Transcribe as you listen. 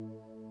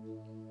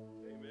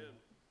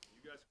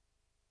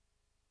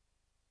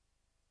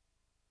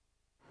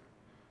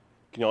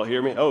Can y'all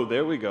hear me? Oh,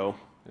 there we go.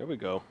 There we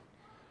go.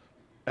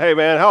 Hey,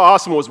 man, how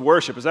awesome was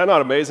worship? Is that not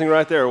amazing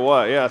right there or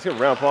what? Yeah, let's give a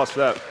round of applause for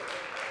that.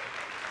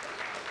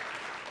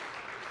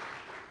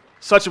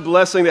 Such a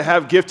blessing to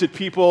have gifted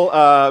people.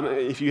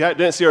 If you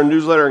didn't see our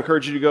newsletter, I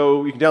encourage you to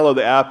go. You can download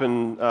the app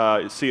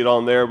and see it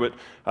on there.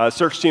 But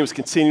search team is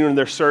continuing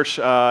their search,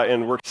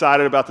 and we're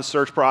excited about the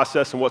search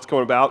process and what's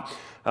going about.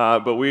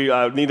 But we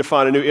need to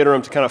find a new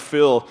interim to kind of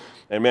fill.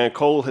 And, man,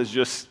 Cole has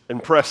just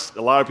impressed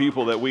a lot of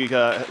people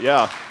that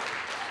yeah.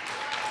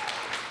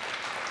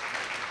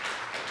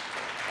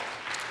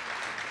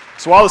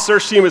 So while the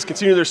search team is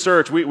continuing their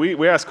search,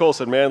 we asked Cole,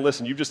 said, man,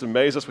 listen, you've just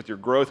amazed us with your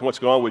growth and what's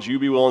going on. Would you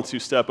be willing to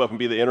step up and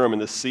be the interim in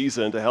this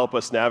season to help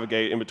us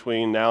navigate in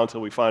between now until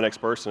we find the next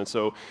person? And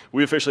so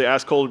we officially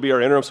asked Cole to be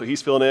our interim, so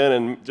he's filling in,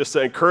 and just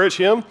to encourage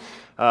him,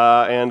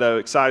 and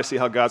excited to see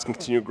how God's going to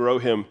continue to grow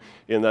him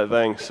in that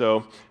thing.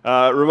 So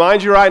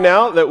remind you right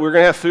now that we're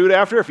going to have food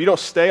after. If you don't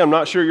stay, I'm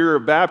not sure you're a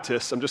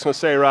Baptist. I'm just going to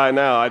say right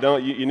now,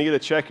 you need to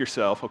check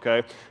yourself,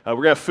 okay? We're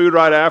going to have food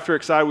right after.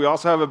 Excited. We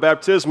also have a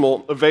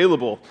baptismal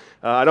available.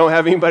 I don't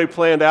have anybody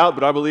planned out,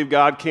 but I believe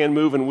God can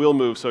move and will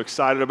move, so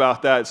excited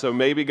about that. So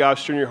maybe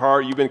God's stirring your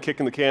heart. You've been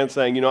kicking the can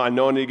saying, I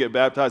know I need to get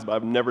baptized, but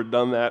I've never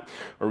done that.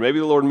 Or maybe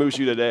the Lord moves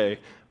you today.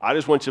 I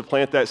just want you to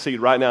plant that seed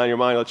right now in your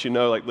mind and let you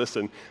know,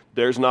 listen,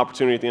 there's an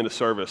opportunity at the end of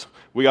service.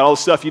 We got all the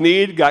stuff you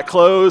need, got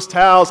clothes,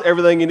 towels,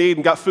 everything you need,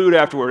 and got food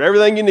afterward.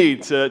 Everything you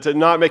need to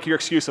not make your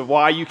excuse of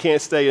why you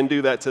can't stay and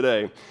do that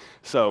today.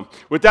 So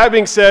with that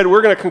being said,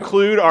 we're going to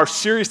conclude our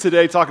series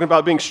today talking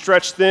about being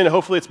stretched thin.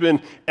 Hopefully it's been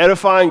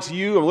edifying to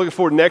you. I'm looking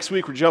forward next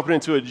week. We're jumping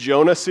into a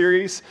Jonah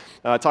series,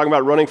 talking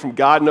about running from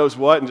God knows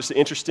what, and just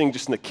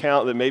an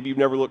account that maybe you've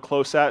never looked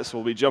close at, so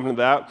we'll be jumping into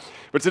that.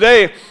 But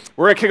today,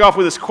 we're going to kick off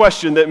with this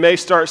question that may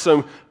start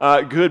some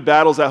good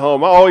battles at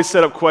home. I always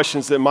set up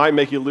questions that might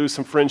make you lose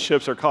some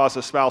friendships or cause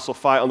a spousal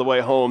fight on the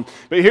way home.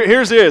 But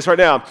here's it is right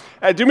now.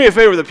 Do me a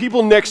favor, the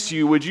people next to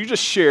you, would you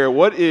just share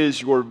what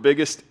is your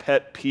biggest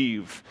pet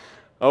peeve?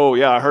 Oh,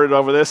 yeah, I heard it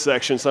over this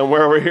section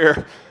somewhere over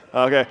here.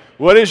 Okay,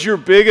 what is your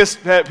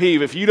biggest pet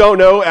peeve? If you don't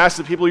know, ask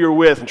the people you're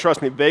with, and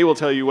trust me, they will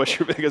tell you what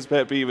your biggest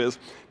pet peeve is.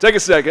 Take a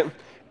second,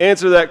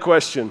 answer that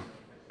question.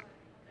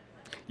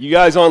 You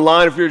guys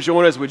online, if you're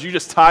joining us, would you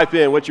just type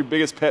in what's your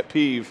biggest pet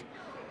peeve?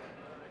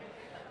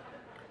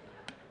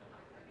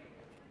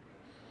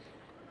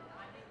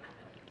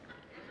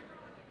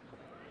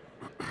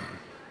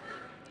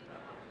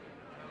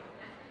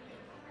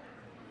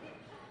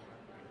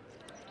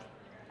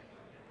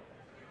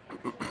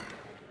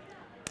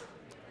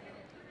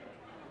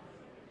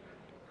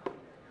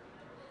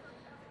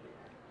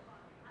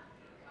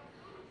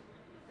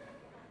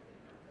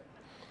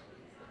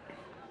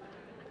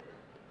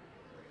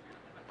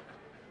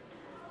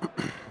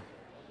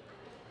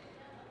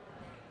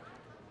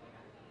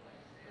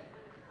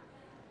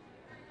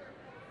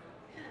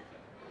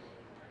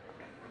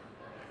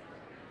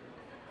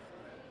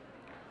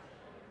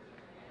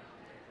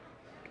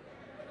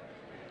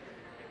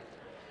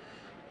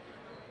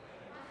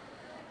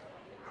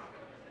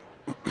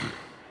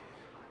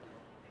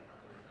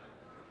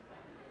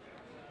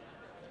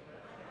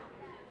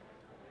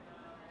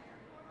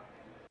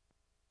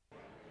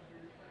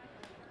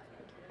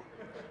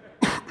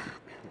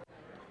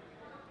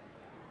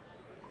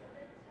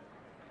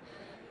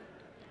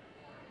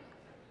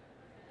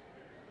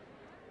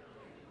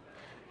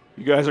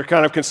 You guys are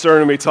kind of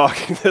concerned with me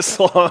talking this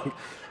long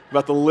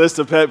about the list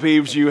of pet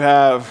peeves you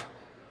have,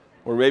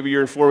 or maybe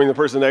you're informing the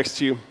person next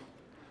to you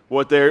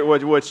what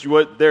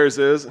theirs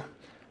is.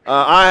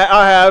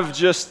 I have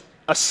just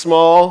a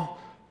small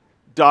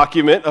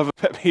document of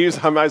pet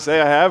peeves, I might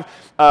say I have.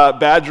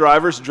 Bad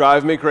drivers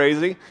drive me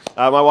crazy.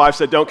 My wife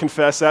said, don't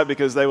confess that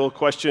because they will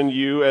question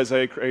you as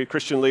a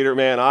Christian leader.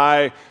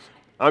 Man,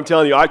 I'm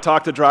telling you, I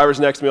talk to drivers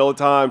next to me all the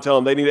time, tell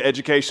them they need an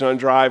education on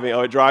driving.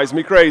 Oh, it drives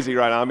me crazy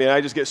right now. I mean, I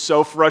just get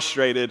so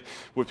frustrated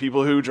with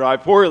people who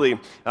drive poorly.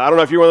 I don't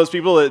know if you're one of those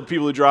people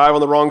who drive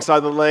on the wrong side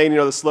of the lane,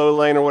 the slow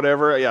lane or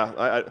whatever.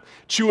 Yeah,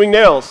 chewing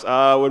nails.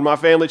 When my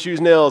family chews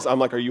nails, I'm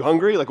like, are you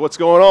hungry? What's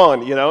going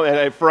on? And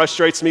it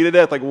frustrates me to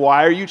death.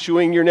 Why are you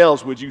chewing your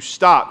nails? Would you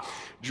stop?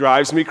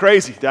 Drives me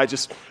crazy. That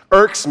just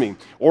irks me.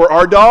 Or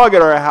our dog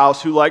at our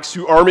house who likes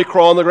to army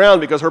crawl on the ground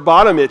because her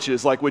bottom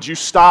itches. Would you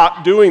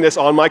stop doing this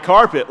on my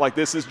carpet?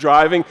 This is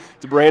driving.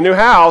 It's a brand new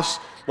house.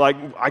 I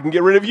can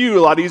get rid of you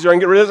a lot easier. I can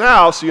get rid of this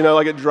house.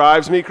 It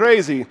drives me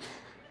crazy.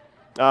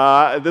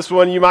 This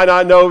one you might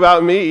not know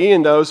about me.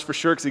 Ian knows for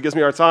sure because he gives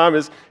me our time.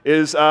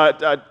 Is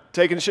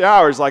taking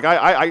showers.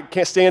 I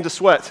can't stand to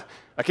sweat.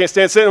 I can't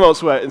stand sitting in my own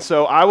sweat, and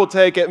so I will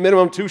take at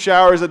minimum 2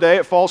 showers a day.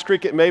 At Falls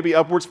Creek, it may be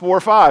upwards 4 or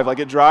 5.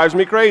 It drives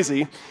me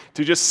crazy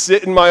to just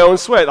sit in my own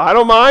sweat. I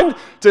don't mind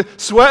to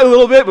sweat a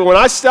little bit, but when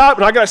I stop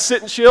and I got to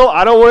sit and chill,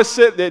 I don't want to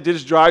sit. It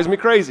just drives me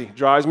crazy.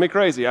 Drives me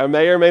crazy. I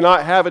may or may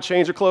not have a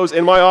change of clothes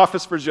in my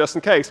office for just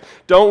in case.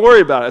 Don't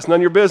worry about it. It's none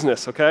of your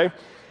business, okay?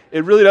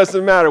 It really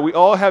doesn't matter. We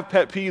all have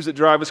pet peeves that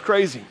drive us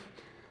crazy.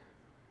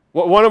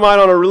 One of mine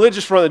on a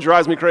religious front that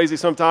drives me crazy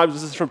sometimes,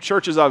 this is from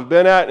churches I've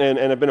been at and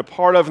have been a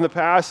part of in the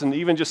past and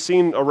even just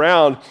seen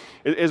around,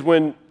 is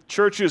when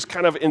churches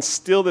kind of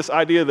instill this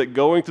idea that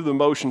going through the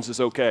motions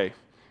is okay.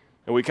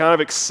 And we kind of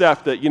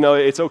accept that,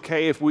 it's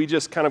okay if we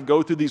just kind of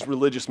go through these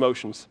religious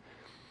motions.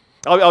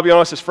 I'll be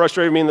honest, it's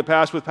frustrated me in the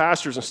past with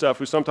pastors and stuff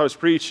who sometimes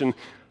preach and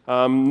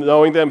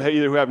knowing them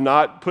either who have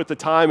not put the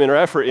time in or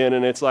effort in,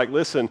 and it's like,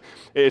 listen,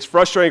 it's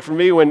frustrating for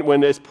me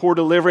when it's poor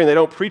delivery and they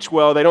don't preach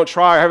well, they don't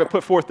try, or haven't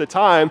put forth the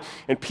time,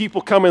 and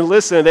people come and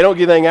listen and they don't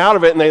get anything out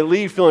of it, and they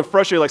leave feeling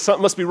frustrated, like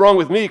something must be wrong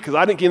with me because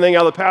I didn't get anything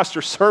out of the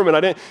pastor's sermon,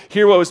 I didn't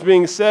hear what was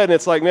being said, and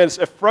it's like, man,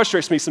 it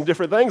frustrates me, some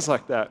different things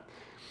like that.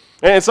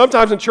 And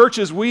sometimes in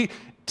churches, we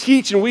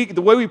teach and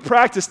the way we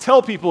practice,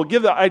 tell people,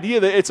 give the idea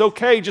that it's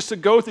okay just to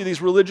go through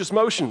these religious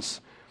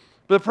motions.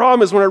 But the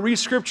problem is when I read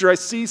Scripture, I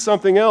see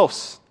something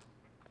else.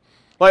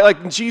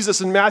 Like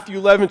Jesus in Matthew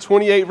 11,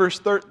 28,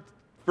 verse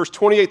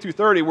 28 through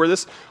 30, where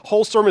this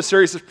whole sermon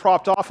series is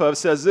propped off of,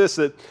 says this,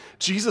 that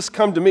Jesus,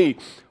 come to me,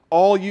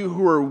 all you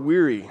who are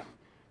weary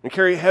and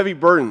carry heavy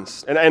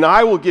burdens, and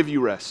I will give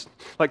you rest.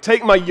 Like,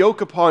 take my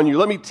yoke upon you.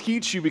 Let me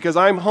teach you, because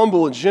I am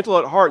humble and gentle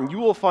at heart, and you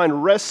will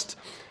find rest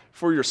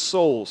for your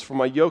souls, for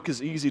my yoke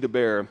is easy to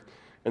bear,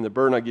 and the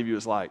burden I give you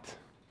is light.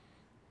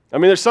 I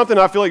mean, there's something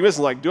I feel like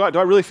missing. Like, do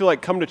I really feel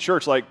like coming to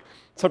church, like,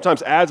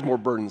 sometimes adds more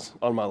burdens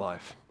on my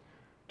life?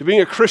 To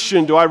being a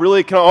Christian, can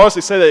I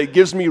honestly say that it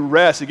gives me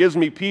rest, it gives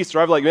me peace? Or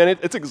I'm like, man,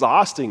 it's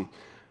exhausting.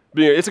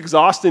 It's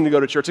exhausting to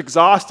go to church. It's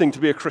exhausting to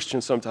be a Christian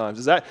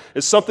sometimes.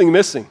 Is something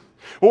missing?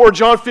 Or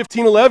John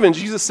 15:11,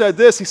 Jesus said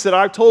this. He said,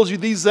 I've told you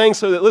these things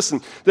so that,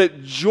 listen, that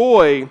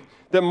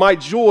my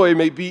joy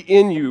may be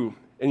in you,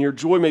 and your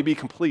joy may be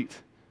complete.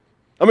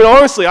 I mean,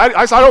 honestly,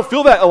 I don't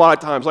feel that a lot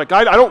of times. Like,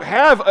 I don't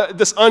have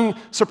this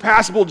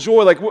unsurpassable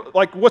joy.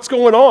 Like, what's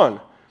going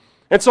on?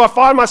 And so I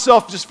find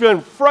myself just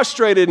feeling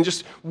frustrated and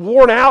just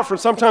worn out from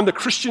sometimes the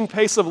Christian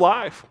pace of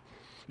life.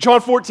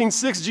 John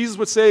 14:6, Jesus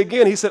would say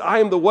again, he said, I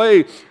am the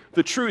way,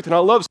 the truth, and I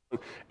love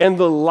and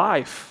the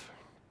life.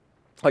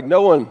 Like,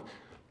 no one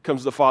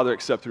comes to the Father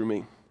except through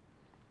me.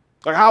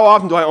 Like, how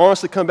often do I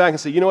honestly come back and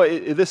say, you know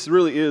what, this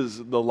really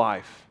is the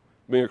life,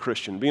 being a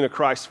Christian, being a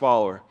Christ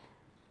follower.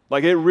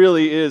 Like, it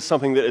really is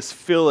something that is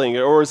filling,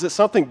 or is it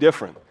something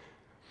different?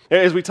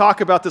 As we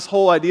talk about this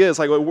whole idea, it's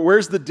like,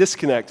 where's the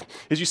disconnect?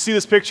 As you see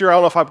this picture, I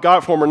don't know if I've got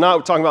it for them or not,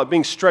 we're talking about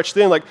being stretched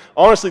thin. Like,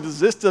 honestly, does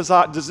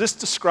this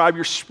describe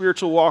your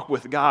spiritual walk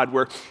with God,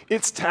 where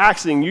it's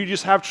taxing, you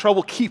just have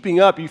trouble keeping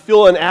up, you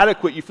feel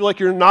inadequate, you feel like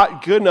you're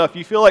not good enough,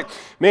 you feel like,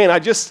 man,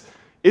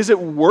 is it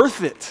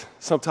worth it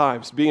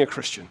sometimes being a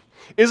Christian?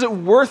 Is it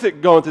worth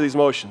it going through these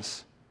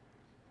motions?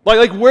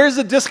 Like, where's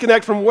the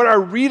disconnect from what I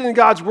read in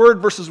God's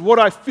Word versus what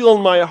I feel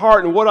in my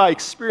heart and what I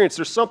experience?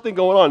 There's something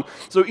going on.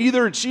 So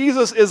either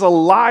Jesus is a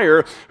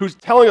liar who's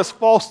telling us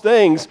false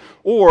things,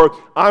 or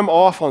I'm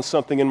off on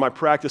something in my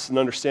practice and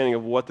understanding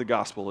of what the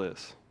gospel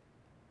is.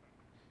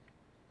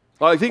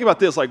 Like, think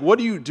about this. Like, what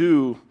do you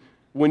do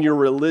when your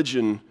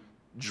religion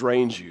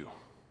drains you?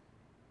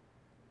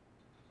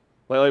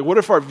 Like, what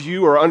if our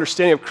view or our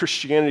understanding of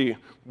Christianity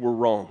were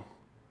wrong?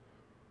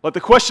 Like, the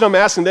question I'm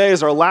asking today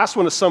is our last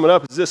one to sum it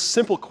up is this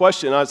simple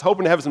question. I was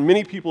hoping to have as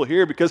many people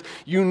here because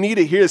you need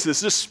to hear this.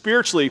 It's just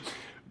spiritually,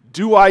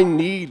 do I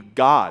need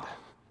God?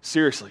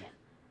 Seriously.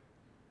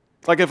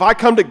 Like, if I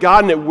come to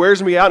God and it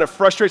wears me out and it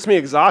frustrates me,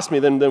 exhausts me,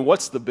 then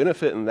what's the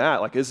benefit in that?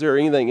 Like, is there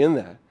anything in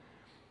that?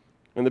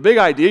 And the big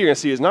idea you're going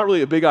to see is not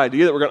really a big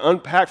idea that we're going to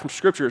unpack from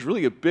Scripture. It's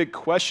really a big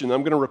question that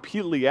I'm going to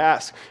repeatedly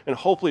ask and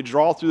hopefully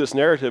draw through this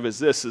narrative is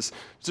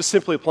just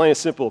simply plain and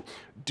simple.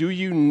 Do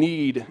you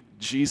need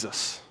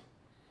Jesus?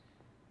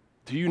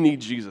 Do you need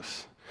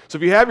Jesus? So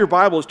if you have your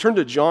Bibles, turn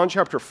to John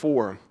chapter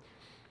 4.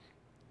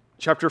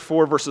 Chapter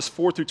 4, verses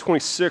 4 through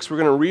 26. We're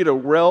going to read a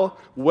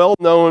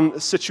well-known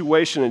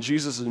situation in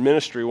Jesus'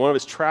 ministry, one of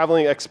his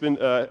traveling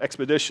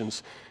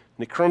expeditions.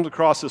 And he comes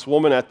across this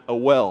woman at a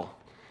well.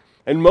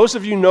 And most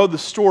of you know the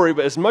story,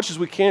 but as much as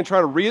we can, try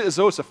to read it as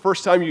though it's the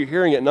first time you're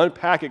hearing it and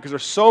unpack it, because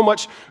there's so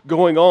much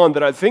going on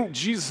that I think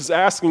Jesus is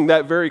asking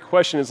that very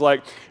question is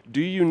like,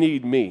 do you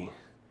need me?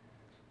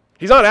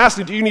 He's not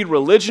asking, do you need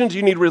religion? Do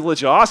you need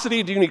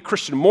religiosity? Do you need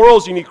Christian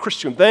morals? Do you need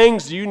Christian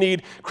things? Do you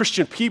need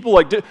Christian people?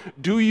 Like,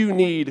 do you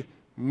need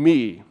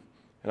me?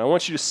 And I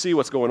want you to see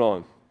what's going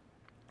on.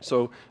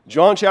 So,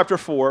 John chapter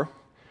 4,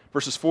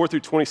 verses 4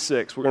 through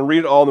 26. We're going to read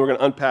it all and we're going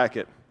to unpack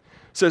it. It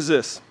says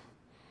this.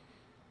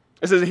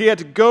 It says, he had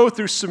to go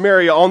through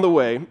Samaria on the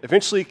way.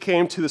 Eventually he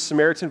came to the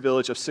Samaritan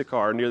village of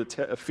Sychar, near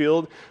the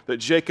field that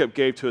Jacob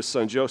gave to his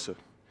son Joseph.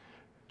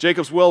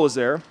 Jacob's well was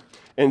there,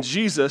 and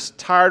Jesus,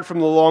 tired from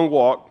the long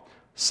walk,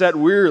 sat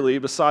wearily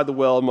beside the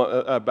well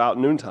about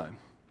noontime.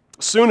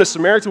 Soon a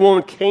Samaritan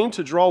woman came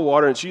to draw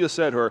water, and Jesus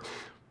said to her,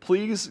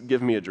 please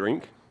give me a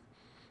drink.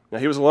 Now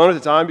he was alone at the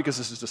time because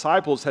his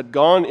disciples had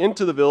gone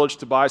into the village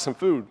to buy some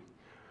food.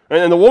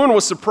 And the woman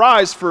was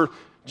surprised, for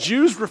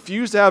Jews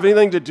refused to have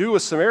anything to do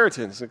with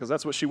Samaritans, because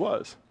that's what she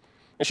was.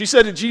 And she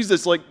said to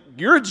Jesus, like,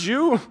 you're a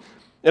Jew,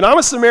 and I'm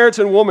a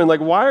Samaritan woman. Like,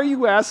 why are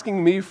you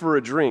asking me for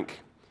a drink?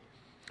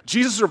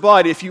 Jesus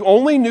replied, if you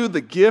only knew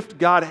the gift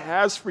God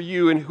has for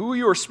you and who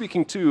you are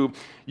speaking to,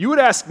 you would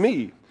ask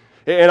me,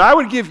 and I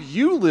would give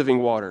you living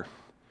water.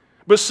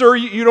 But sir,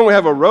 you don't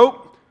have a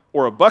rope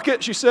or a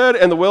bucket, she said,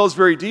 and the well is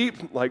very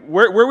deep. Like,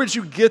 where would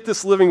you get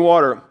this living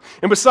water?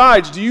 And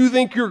besides, do you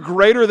think you're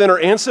greater than our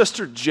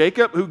ancestor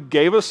Jacob, who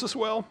gave us this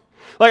well?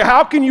 Like,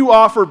 how can you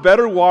offer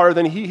better water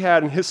than he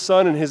had and his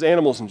son and his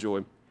animals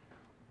enjoyed?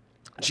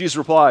 Jesus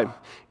replied,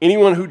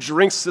 anyone who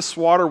drinks this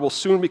water will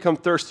soon become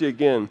thirsty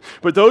again.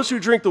 But those who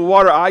drink the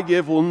water I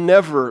give will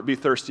never be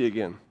thirsty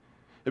again.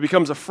 It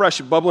becomes a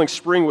fresh, bubbling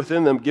spring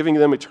within them, giving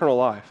them eternal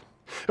life.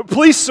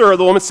 Please, sir,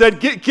 the woman said,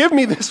 give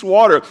me this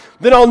water.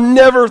 Then I'll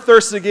never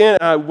thirst again,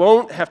 and I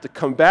won't have to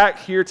come back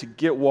here to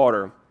get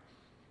water.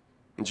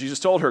 And Jesus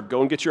told her,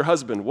 go and get your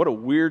husband. What a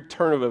weird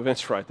turn of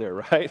events right there,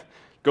 right?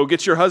 Go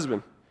get your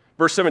husband.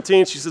 Verse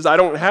 17, she says, I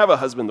don't have a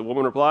husband, the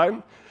woman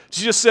replied.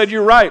 She just said,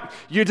 you're right.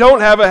 You don't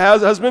have a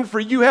husband, for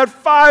you had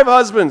 5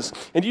 husbands,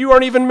 and you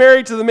aren't even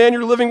married to the man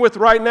you're living with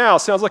right now.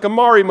 Sounds like a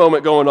Mari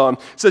moment going on. It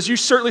says, you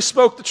certainly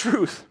spoke the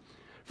truth.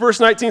 Verse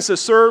 19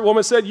 says, sir, the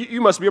woman said, you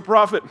must be a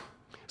prophet.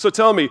 So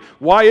tell me,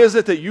 why is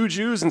it that you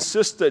Jews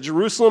insist that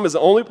Jerusalem is the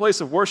only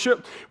place of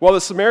worship, while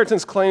the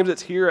Samaritans claim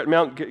it's here at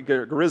Mount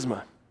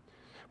Gerizim?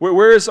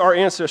 Where is our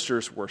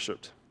ancestors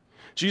worshipped?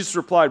 Jesus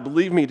replied,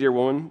 believe me, dear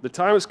woman, the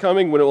time is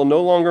coming when it will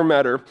no longer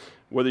matter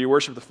whether you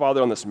worship the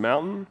Father on this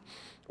mountain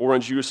or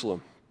in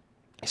Jerusalem.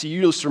 See,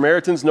 you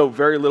Samaritans know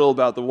very little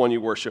about the one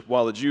you worship,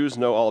 while the Jews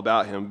know all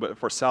about him, but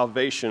for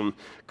salvation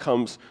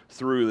comes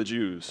through the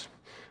Jews.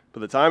 But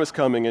the time is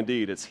coming,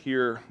 indeed, it's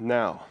here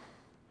now,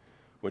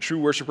 when true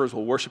worshipers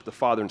will worship the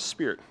Father in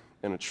spirit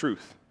and in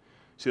truth.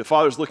 See, the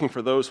Father is looking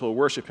for those who will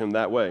worship him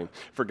that way.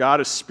 For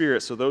God is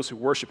spirit, so those who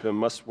worship him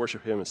must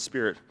worship him in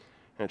spirit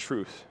and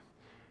truth.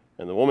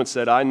 And the woman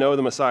said, I know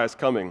the Messiah is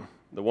coming,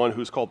 the one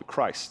who's called the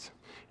Christ.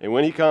 And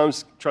when he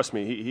comes, trust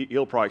me,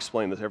 he'll probably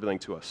explain everything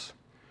to us.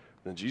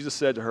 Then Jesus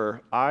said to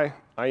her, I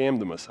am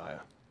the Messiah.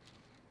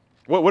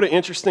 What an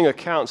interesting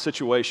account and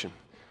situation.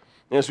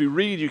 And as we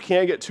read, you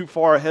can't get too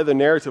far ahead of the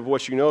narrative of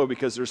what you know,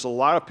 because there's a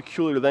lot of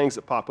peculiar things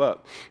that pop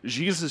up.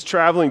 Jesus is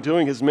traveling,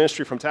 doing his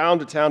ministry from town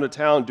to town to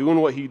town,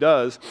 doing what he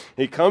does.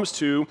 And he comes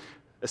to,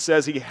 it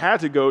says he had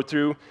to go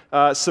through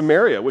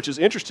Samaria, which is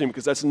interesting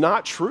because that's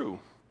not true.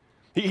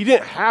 He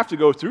didn't have to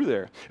go through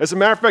there. As a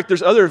matter of fact,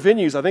 there's other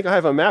venues. I think I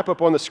have a map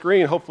up on the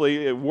screen.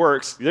 Hopefully it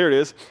works. There it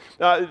is.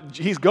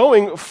 He's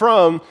going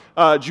from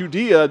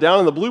Judea,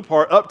 down in the blue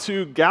part, up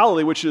to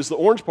Galilee, which is the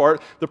orange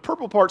part. The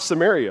purple part,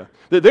 Samaria.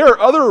 There are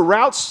other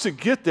routes to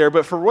get there,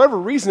 but for whatever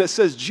reason, it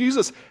says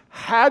Jesus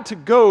had to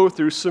go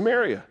through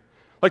Samaria.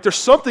 Like there's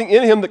something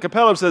in him that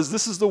compelled him, says,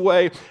 this is the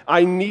way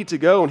I need to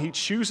go, and he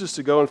chooses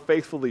to go and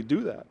faithfully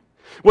do that.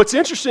 What's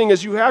interesting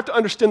is you have to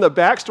understand the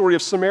backstory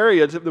of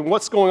Samaria and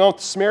what's going on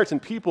with the Samaritan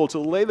people to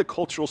lay the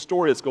cultural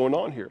story that's going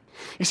on here.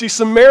 You see,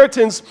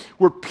 Samaritans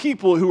were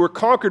people who were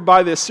conquered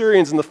by the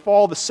Assyrians in the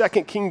fall of the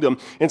Second Kingdom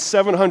in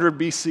 700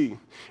 BC.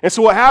 And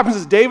so what happens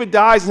is David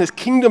dies and his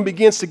kingdom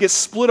begins to get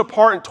split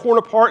apart and torn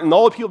apart, and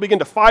all the people begin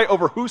to fight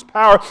over whose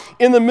power.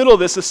 In the middle of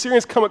this, the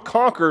Assyrians come and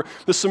conquer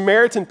the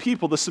Samaritan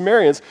people, the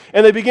Samaritans,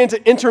 and they begin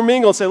to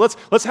intermingle and say,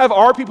 let's have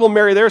our people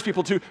marry theirs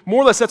people too.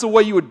 More or less, that's a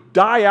way you would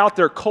die out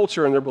their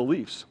culture and their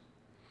beliefs.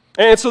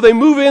 And so they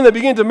move in, they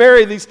begin to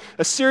marry these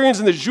Assyrians,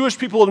 and the Jewish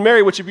people would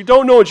marry, which if you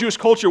don't know in Jewish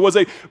culture was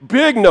a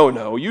big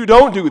no-no. You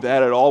don't do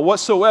that at all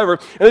whatsoever.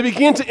 And they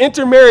begin to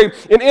intermarry,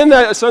 and in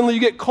that suddenly you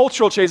get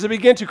cultural change. They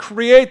begin to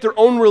create their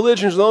own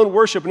religions, their own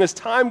worship, and as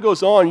time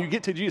goes on, you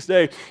get to Jesus'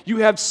 day, you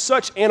have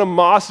such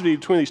animosity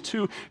between these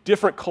two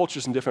different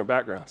cultures and different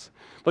backgrounds.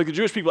 Like the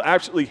Jewish people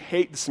absolutely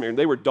hate the Samaritans.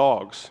 They were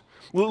dogs.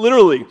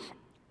 Literally,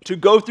 to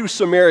go through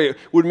Samaria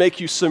would make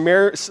you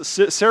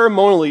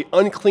ceremonially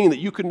unclean, that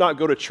you could not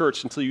go to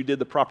church until you did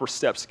the proper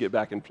steps to get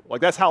back in.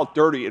 Like that's how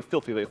dirty and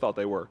filthy they thought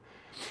they were.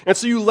 And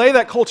so you lay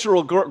that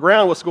cultural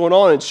ground, what's going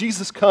on, and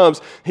Jesus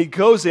comes, he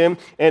goes in,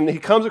 and he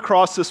comes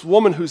across this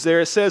woman who's there.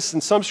 It says,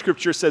 in some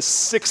scripture, it says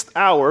 6th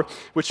hour,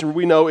 which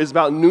we know is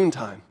about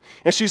noontime.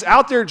 And she's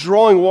out there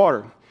drawing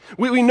water.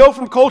 We know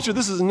from culture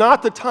this is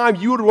not the time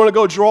you would want to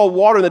go draw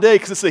water in the day,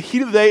 because it's the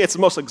heat of the day, it's the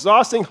most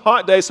exhausting,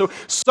 hot day, so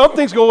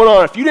something's going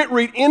on. If you didn't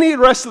read any of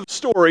the rest of the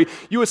story,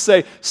 you would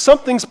say,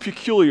 something's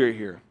peculiar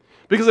here.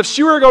 Because if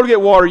she were to go to get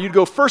water, you'd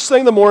go first thing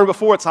in the morning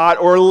before it's hot,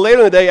 or later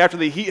in the day after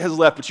the heat has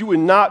left, but you would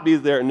not be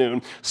there at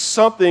noon.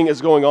 Something is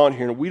going on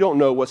here, and we don't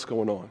know what's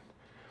going on.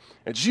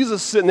 And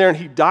Jesus is sitting there, and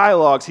he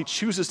dialogues, he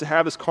chooses to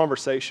have this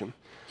conversation.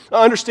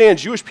 I understand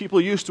Jewish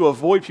people used to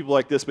avoid people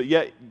like this, but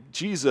yet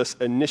Jesus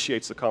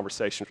initiates the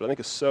conversation, which I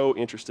think is so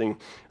interesting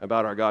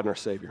about our God and our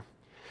Savior.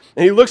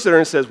 And he looks at her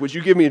and says, would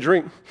you give me a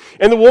drink?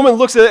 And the woman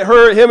looks at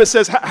him and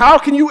says, how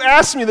can you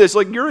ask me this?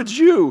 Like, you're a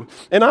Jew,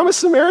 and I'm a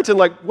Samaritan.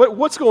 Like,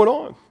 what's going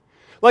on?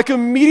 Like,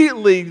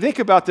 immediately, think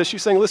about this.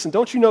 She's saying, listen,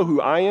 don't you know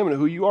who I am and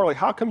who you are? Like,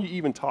 how come you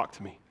even talk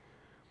to me?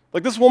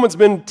 Like, this woman's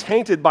been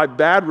tainted by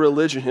bad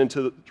religion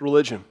into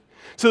religion,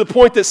 to the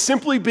point that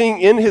simply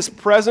being in his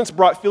presence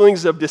brought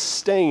feelings of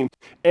disdain,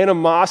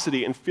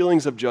 animosity, and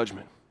feelings of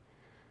judgment.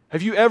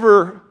 Have you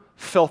ever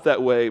felt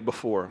that way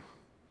before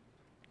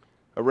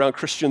around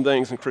Christian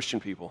things and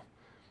Christian people,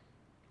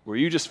 where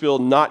you just feel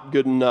not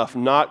good enough,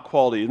 not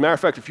quality? As a matter of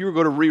fact, if you were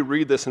going to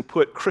reread this and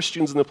put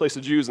Christians in the place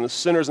of Jews and the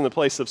sinners in the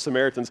place of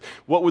Samaritans,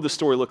 what would the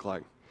story look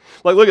like?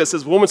 Like, look, it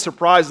says, woman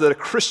surprised that a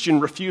Christian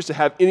refused to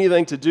have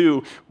anything to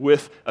do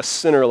with a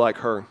sinner like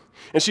her.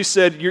 And she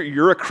said,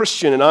 you're a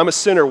Christian and I'm a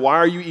sinner. Why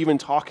are you even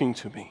talking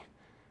to me?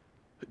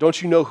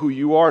 Don't you know who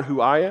you are and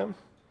who I am?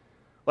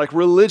 Like,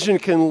 religion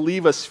can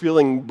leave us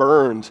feeling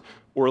burned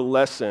or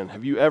less than.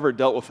 Have you ever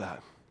dealt with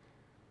that?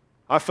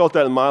 I felt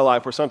that in my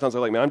life where sometimes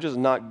I'm like, man, I'm just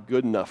not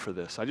good enough for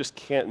this. I just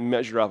can't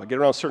measure up. I get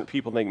around certain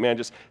people and think, man,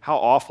 just how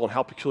awful and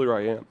how peculiar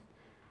I am.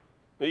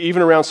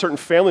 Even around certain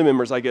family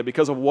members I get,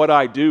 because of what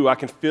I do, I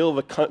can feel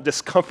the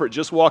discomfort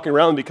just walking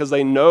around because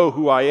they know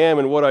who I am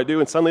and what I do.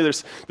 And suddenly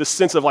there's this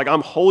sense of like,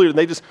 I'm holier, and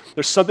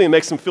there's something that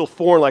makes them feel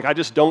foreign, like I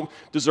just don't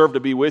deserve to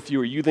be with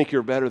you, or you think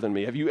you're better than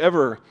me. Have you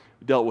ever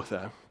dealt with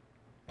that?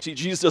 See,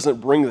 Jesus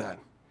doesn't bring that.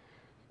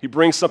 He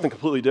brings something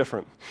completely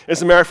different.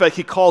 As a matter of fact,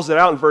 he calls it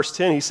out in verse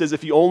 10. He says,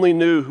 if you only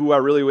knew who I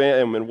really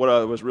am and what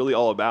I was really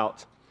all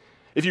about,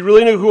 if you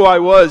really knew who I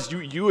was,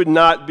 you would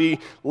not be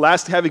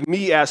last having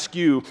me ask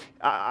you,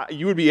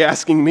 you would be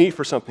asking me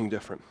for something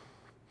different.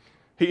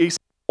 He said,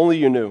 only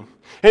you knew.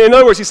 And in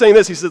other words, he's saying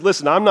this. He said,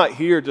 listen, I'm not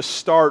here to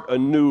start a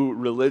new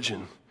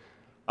religion.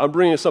 I'm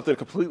bringing something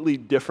completely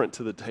different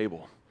to the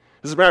table.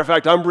 As a matter of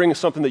fact, I'm bringing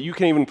something that you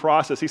can't even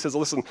process. He says,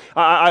 listen,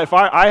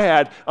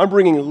 I'm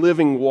bringing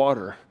living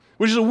water,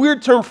 which is a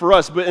weird term for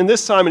us, but in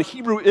this time in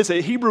Hebrew, it's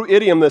a Hebrew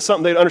idiom that's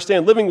something they'd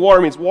understand. Living water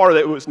means water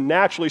that was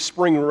naturally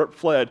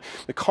spring-fed,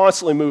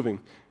 constantly moving.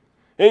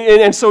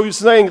 And so he's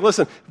saying,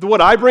 listen, what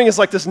I bring is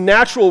like this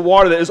natural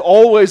water that is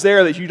always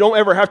there, that you don't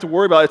ever have to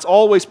worry about. It's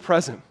always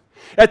present.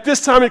 At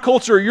this time in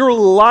culture, your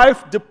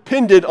life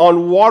depended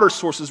on water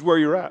sources where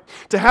you're at.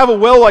 To have a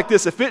well like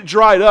this, if it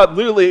dried up,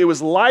 literally it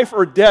was life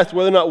or death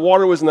whether or not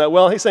water was in that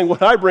well. He's saying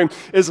what I bring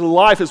is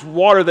life, is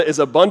water that is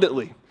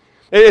abundantly.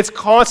 It's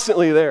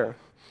constantly there.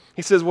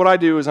 He says, what I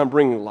do is I'm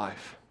bringing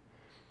life.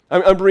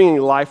 I'm bringing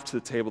life to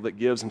the table that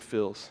gives and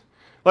fills.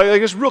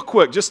 Like just real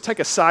quick, just take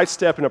a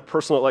sidestep in a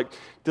personal, like,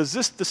 does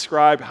this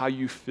describe how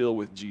you feel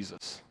with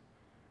Jesus?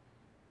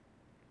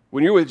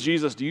 When you're with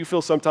Jesus, do you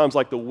feel sometimes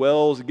like the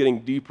well's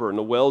getting deeper and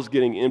the well's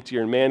getting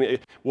emptier, and man,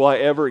 will I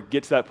ever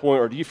get to that point?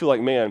 Or do you feel like,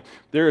 man,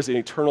 there is an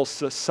eternal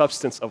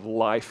substance of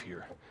life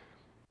here,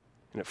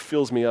 and it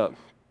fills me up?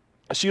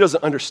 She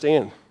doesn't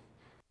understand.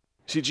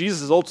 See,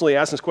 Jesus is ultimately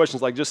asking us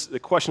questions like, just the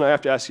question I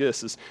have to ask you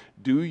this is,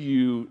 do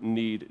you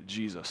need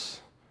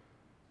Jesus?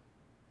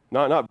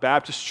 Not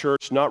Baptist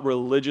church, not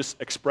religious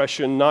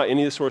expression, not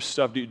any of this sort of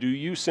stuff. Do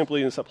you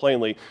simply and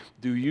plainly,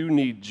 do you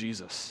need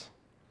Jesus?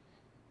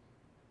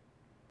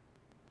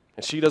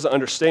 And she doesn't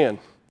understand.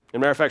 As a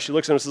matter of fact, she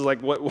looks at him and says, like,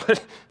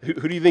 what?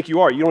 Who do you think you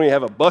are? You don't even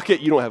have a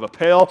bucket. You don't have a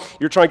pail.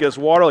 You're trying to get us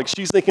water. Like,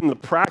 she's thinking the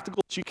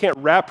practical. She can't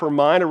wrap her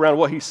mind around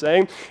what he's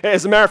saying.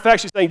 As a matter of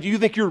fact, she's saying, do you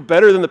think you're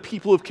better than the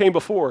people who came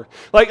before?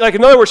 Like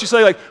in other words, she's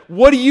saying, like,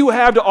 what do you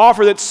have to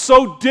offer that's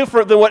so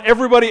different than what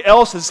everybody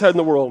else has had in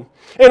the world?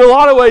 In a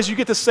lot of ways, you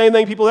get the same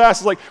thing people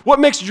ask. It's like, what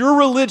makes your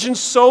religion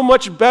so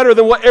much better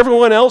than what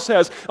everyone else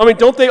has? I mean,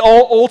 don't they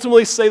all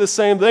ultimately say the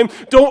same thing?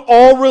 Don't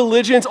all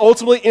religions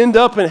ultimately end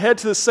up and head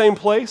to the same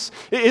place?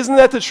 Isn't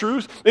that the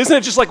truth? Isn't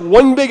it just like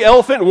one big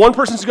elephant and one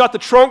person's got the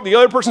trunk, the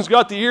other person's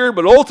got the ear,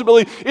 but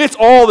ultimately it's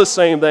all the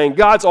same thing.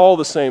 God's all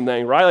the same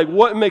thing, right? Like,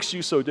 what makes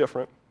you so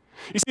different?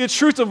 You see, the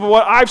truth of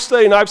what I've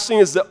studied and I've seen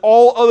is that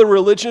all other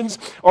religions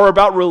are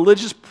about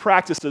religious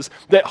practices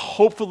that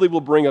hopefully will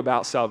bring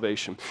about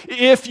salvation.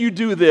 If you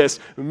do this,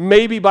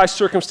 maybe by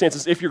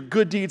circumstances, if your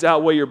good deeds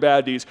outweigh your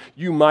bad deeds,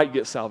 you might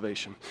get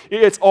salvation.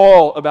 It's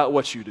all about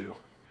what you do.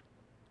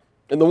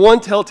 And the one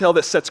telltale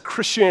that sets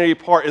Christianity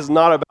apart is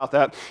not about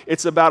that.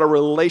 It's about a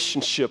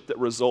relationship that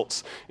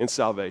results in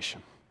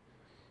salvation.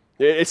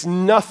 It's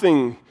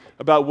nothing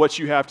about what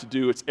you have to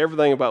do. It's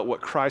everything about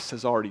what Christ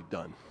has already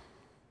done.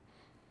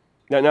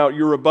 Now,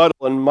 your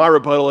rebuttal and my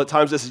rebuttal at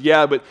times is,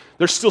 yeah, but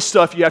there's still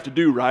stuff you have to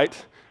do, right?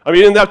 I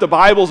mean, isn't that what the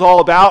Bible's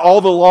all about?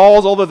 All the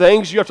laws, all the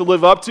things you have to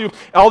live up to,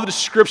 all the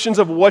descriptions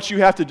of what you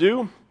have to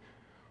do?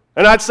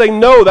 And I'd say,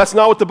 no, that's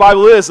not what the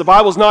Bible is. The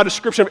Bible's not a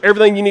description of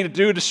everything you need to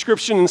do.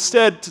 Description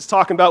instead is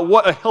talking about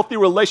what a healthy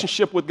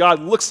relationship with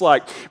God looks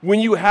like. When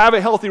you have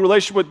a healthy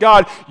relationship with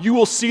God, you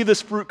will see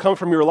this fruit come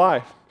from your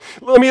life.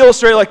 Let me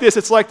illustrate it like this.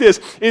 It's like this.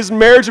 Is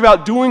marriage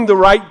about doing the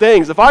right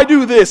things? If I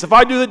do this, if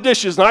I do the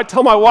dishes, and I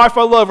tell my wife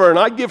I love her, and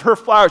I give her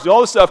flowers, do all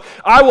this stuff,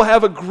 I will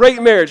have a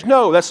great marriage.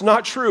 No, that's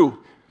not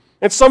true.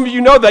 And some of you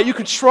know that. You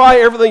can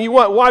try everything you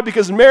want. Why?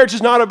 Because marriage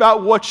is not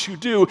about what you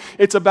do.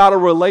 It's about a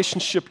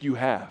relationship you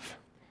have.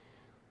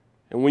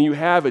 And when you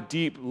have a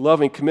deep,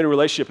 loving, committed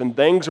relationship and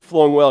things are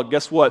flowing well,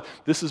 guess what?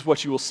 This is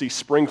what you will see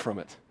spring from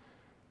it.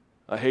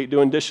 I hate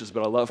doing dishes,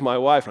 but I love my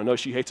wife. I know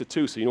she hates it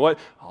too. So you know what?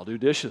 I'll do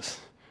dishes.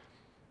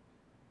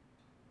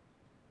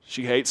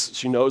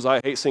 She knows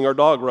I hate seeing our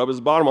dog rub his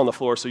bottom on the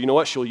floor. So you know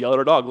what? She'll yell at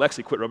her dog,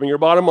 Lexi, quit rubbing your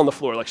bottom on the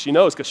floor. Like she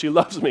knows because she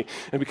loves me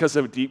and because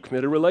of a deep,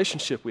 committed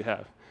relationship we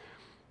have.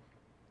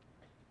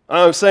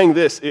 I'm saying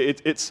this,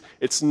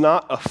 it's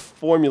not a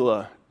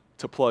formula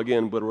to plug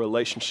in, but a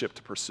relationship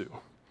to pursue.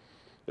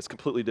 It's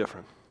completely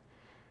different.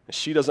 And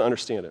she doesn't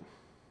understand it.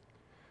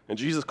 And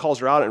Jesus calls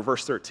her out in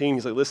verse 13.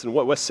 He's like, listen,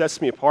 what sets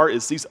me apart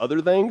is these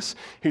other things.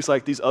 He's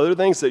like, these other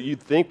things that you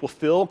think will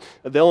fill,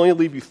 they'll only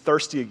leave you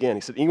thirsty again.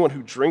 He said, anyone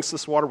who drinks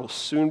this water will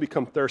soon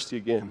become thirsty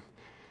again.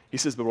 He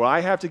says, but what I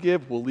have to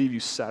give will leave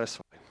you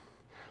satisfied.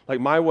 Like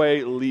my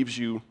way leaves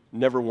you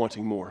never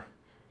wanting more.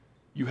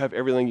 You have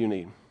everything you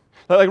need.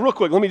 Like real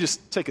quick, let me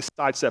just take a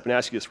side step and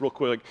ask you this real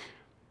quick. Like,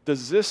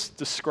 does this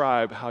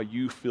describe how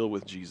you feel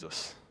with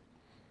Jesus?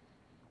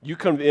 You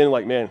come to the end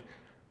like, man,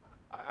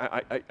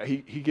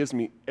 he gives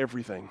me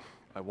everything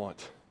I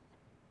want.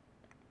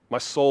 My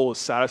soul is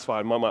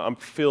satisfied. I'm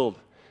filled.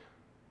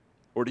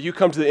 Or do you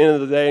come to the end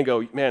of the day and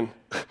go, man,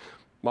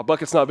 my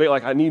bucket's not big.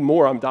 Like I need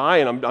more. I'm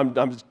dying.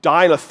 I'm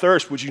dying of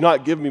thirst. Would you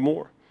not give me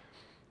more?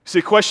 See,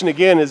 the question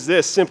again is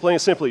this, simply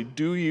and simply,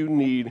 do you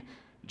need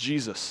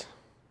Jesus?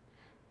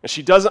 And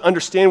she doesn't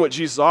understand what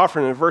Jesus is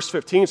offering in verse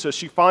 15, so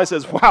she finally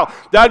says, wow,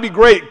 that'd be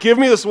great. Give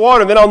me this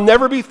water, and then I'll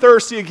never be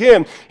thirsty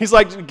again. He's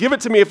like, give it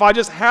to me if I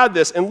just had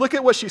this. And look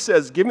at what she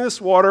says. Give me this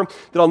water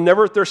that I'll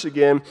never thirst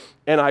again,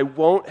 and I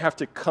won't have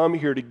to come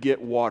here to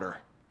get water.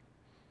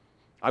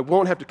 I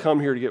won't have to come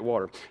here to get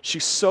water.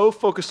 She's so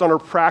focused on her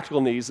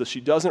practical needs that she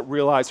doesn't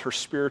realize her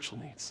spiritual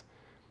needs.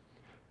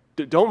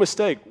 Don't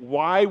mistake,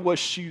 why was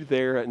she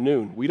there at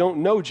noon? We don't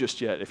know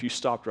just yet if you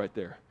stopped right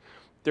there.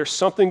 There's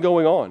something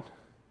going on.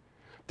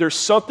 There's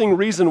something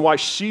reason why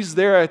she's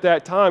there at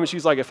that time. And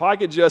she's like, if I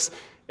could just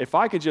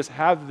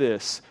have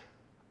this,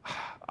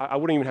 I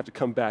wouldn't even have to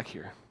come back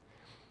here.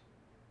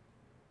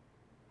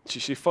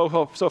 She's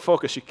so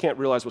focused, she can't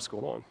realize what's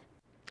going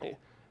on.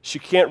 She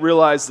can't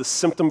realize the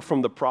symptom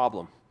from the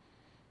problem.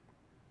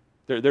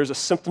 There's a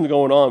symptom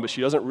going on, but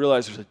she doesn't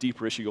realize there's a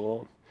deeper issue going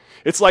on.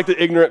 It's like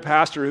the ignorant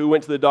pastor who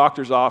went to the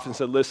doctor's office and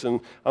said,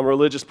 listen, I'm a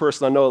religious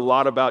person. I know a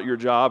lot about your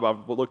job.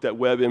 I've looked at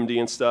WebMD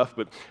and stuff,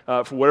 but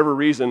for whatever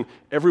reason,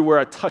 everywhere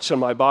I touch on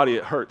my body,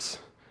 it hurts.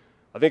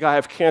 I think I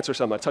have cancer or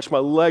something. I touch my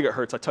leg, it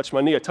hurts. I touch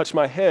my knee, I touch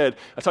my head,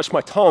 I touch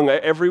my tongue.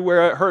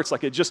 Everywhere it hurts.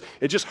 Like it just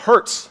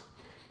hurts.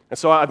 And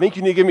so I think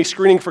you need to give me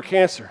screening for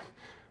cancer.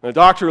 And the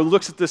doctor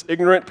looks at this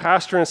ignorant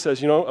pastor and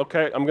says,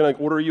 okay, I'm going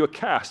to order you a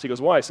cast. He goes,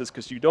 why? He says,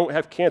 because you don't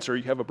have cancer,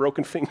 you have a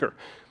broken finger.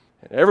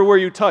 And everywhere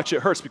you touch,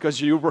 it hurts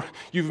because you've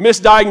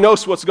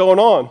misdiagnosed what's going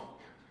on.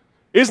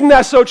 Isn't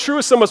that so true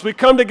of some of us? We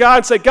come to God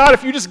and say, God,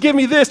 if you just give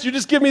me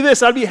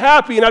this, I'd be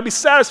happy and I'd be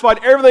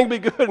satisfied, everything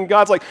would be good. And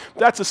God's like,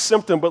 that's a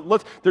symptom, but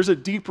look, there's a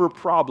deeper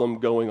problem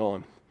going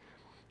on.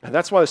 And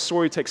that's why the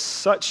story takes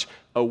such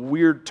a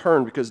weird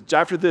turn, because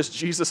after this,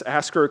 Jesus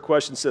asks her a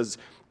question, says,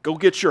 go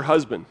get your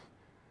husband.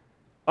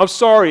 I'm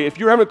sorry, if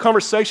you're having a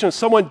conversation and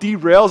someone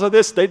derails on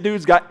this, that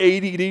dude's got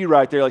ADD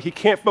right there. Like, he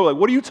can't focus. Like,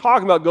 what are you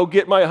talking about? Go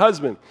get my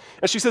husband.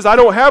 And she says, I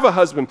don't have a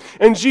husband.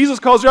 And Jesus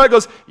calls her out and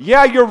goes,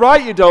 yeah, you're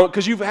right, you don't,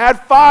 because you've had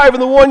 5,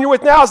 and the one you're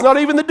with now is not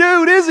even the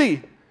dude, is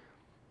he?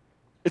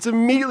 It's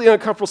immediately an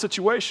uncomfortable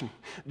situation.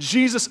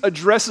 Jesus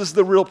addresses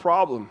the real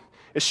problem.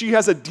 If she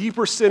has a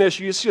deeper sin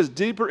issue, she has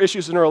deeper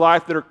issues in her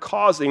life that are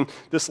causing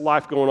this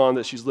life going on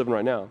that she's living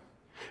right now.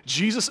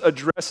 Jesus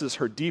addresses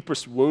her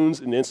deepest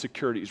wounds and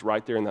insecurities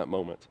right there in that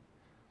moment.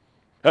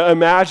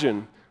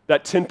 Imagine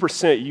that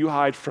 10% you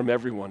hide from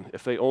everyone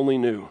if they only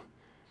knew.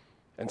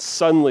 And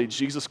suddenly,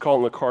 Jesus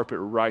calling the carpet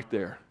right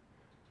there.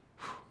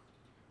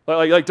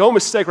 Like, don't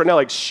mistake right now,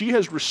 like she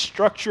has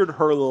restructured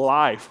her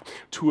life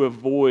to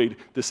avoid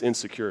this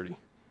insecurity.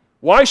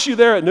 Why is she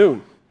there at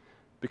noon?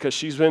 Because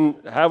she's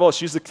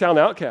the town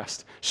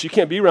outcast. She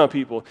can't be around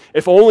people.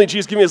 If only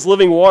Jesus gave me his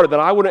living water, then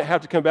I wouldn't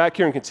have to come back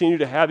here and continue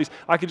to have these.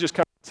 I could just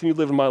continue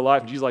living my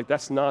life. And Jesus is like,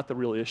 that's not the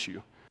real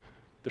issue.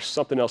 There's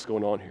something else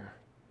going on here.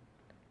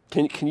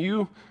 Can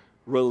you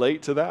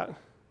relate to that?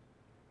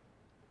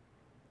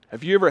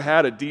 Have you ever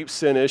had a deep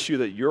sin issue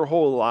that your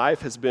whole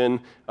life has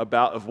been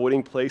about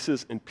avoiding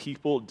places and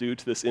people due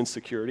to this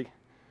insecurity?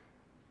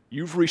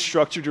 You've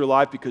restructured your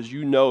life because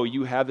you know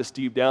you have this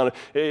deep down.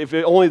 If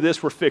only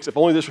this were fixed,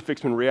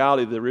 in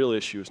reality, the real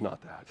issue is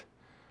not that.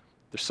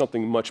 There's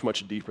something much,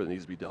 much deeper that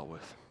needs to be dealt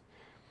with.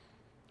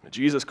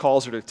 Jesus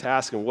calls her to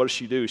task, and what does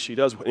she do? She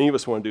does what any of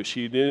us want to do.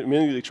 She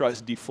immediately tries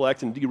to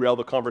deflect and derail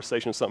the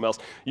conversation to something else.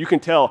 You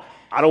can tell,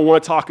 I don't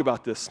want to talk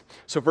about this.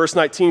 So verse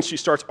 19, she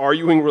starts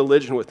arguing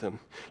religion with him.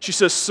 She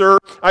says, sir,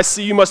 I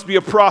see you must be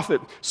a prophet.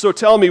 So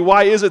tell me,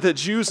 why is it that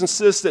Jews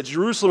insist that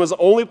Jerusalem is the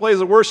only place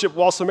of worship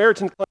while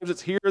Samaritan claims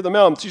it's here in the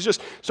mountain? She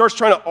just starts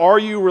trying to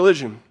argue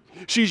religion.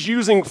 She's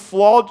using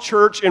flawed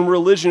church and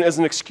religion as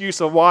an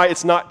excuse of why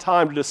it's not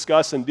time to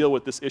discuss and deal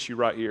with this issue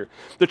right here.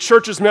 The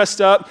church is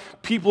messed up.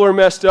 People are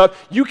messed up.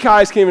 You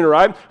guys can't even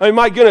right. I mean,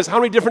 my goodness, how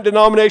many different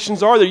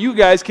denominations are there? You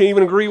guys can't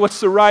even agree what's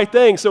the right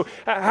thing. So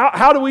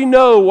how do we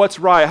know what's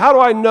right? How do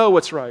I know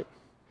what's right?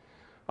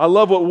 I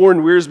love what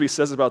Warren Wiersbe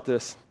says about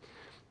this.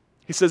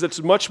 He says it's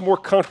much more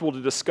comfortable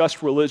to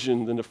discuss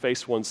religion than to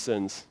face one's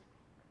sins.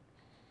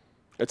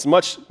 It's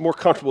much more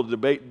comfortable to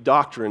debate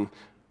doctrine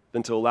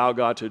than to allow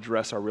God to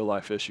address our real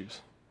life issues.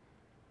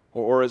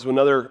 Or as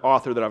another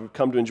author that I've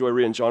come to enjoy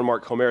reading, John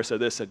Mark Comer, said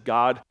this, that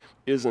God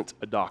isn't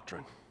a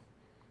doctrine.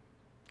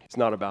 He's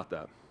not about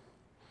that.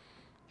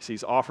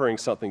 He's offering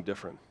something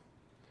different.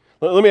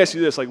 Let me ask you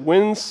this, like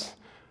when's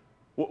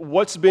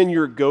What's been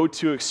your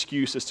go-to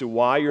excuse as to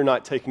why you're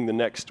not taking the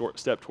next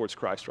step towards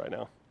Christ right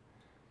now?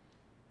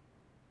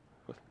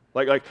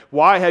 Like,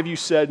 why have you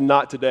said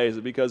not today? Is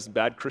it because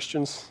bad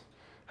Christians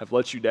have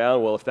let you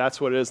down? Well, if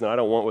that's what it is, then I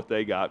don't want what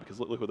they got, because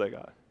look what they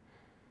got.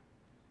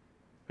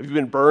 Have you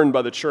been burned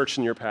by the church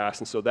in your past,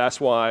 and so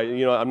that's why,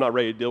 I'm not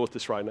ready to deal with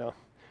this right now?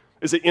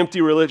 Is it empty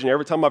religion?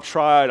 Every time I've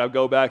tried, I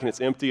go back and it's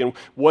empty, and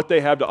what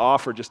they have to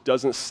offer just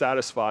doesn't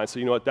satisfy. And so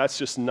you know what? That's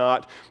just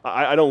not,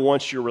 I don't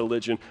want your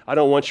religion. I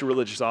don't want your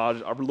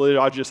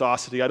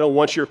religiosity. I don't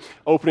want your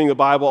opening the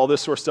Bible, all this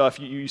sort of stuff.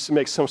 You used to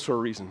make some sort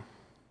of reason.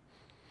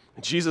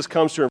 And Jesus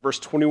comes to her in verse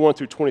 21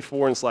 through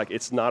 24, and it's like,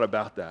 it's not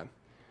about that.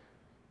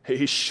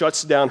 He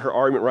shuts down her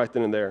argument right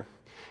then and there.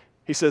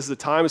 He says the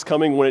time is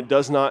coming when it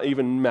does not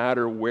even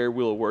matter where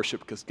we'll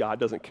worship, because God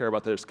doesn't care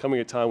about that. There's coming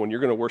a time when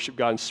you're going to worship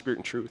God in spirit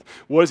and truth.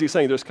 What is he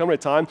saying? There's coming a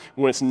time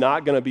when it's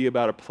not going to be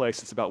about a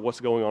place. It's about what's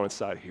going on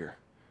inside here.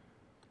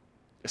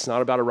 It's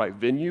not about a right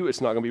venue.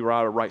 It's not going to be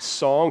about a right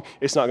song.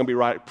 It's not going to be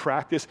right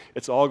practice.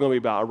 It's all going to be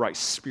about a right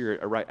spirit,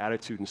 a right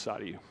attitude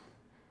inside of you.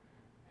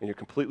 And you're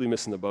completely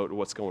missing the boat of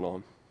what's going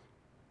on.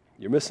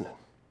 You're missing it.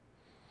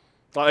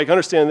 Like,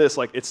 understand this,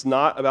 like, it's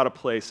not about a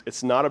place,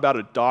 it's not about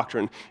a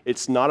doctrine,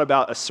 it's not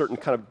about a certain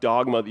kind of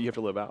dogma that you have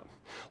to live out.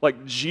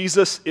 Like,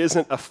 Jesus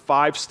isn't a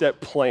 5-step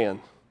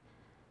plan.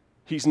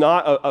 He's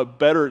not a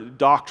better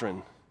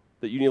doctrine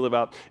that you need to live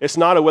out. It's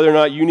not a whether or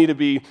not you need to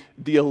be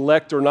the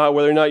elect or not,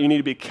 whether or not you need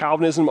to be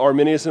Calvinism,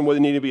 Arminianism, whether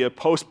you need to be a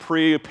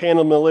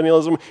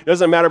post-pre-panamillennialism. It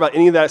doesn't matter about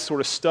any of that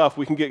sort of stuff.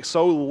 We can get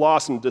so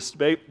lost in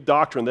debate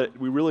doctrine that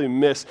we really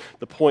miss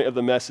the point of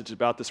the message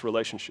about this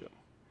relationship.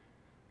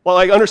 Well,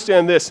 like,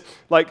 understand this.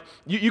 Like,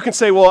 you can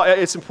say, well,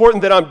 it's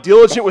important that I'm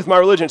diligent with my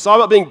religion. It's all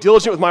about being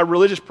diligent with my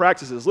religious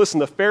practices.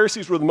 Listen, the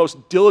Pharisees were the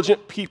most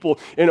diligent people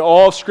in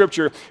all of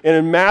Scripture. And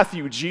in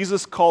Matthew,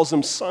 Jesus calls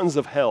them sons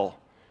of hell.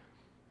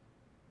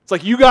 It's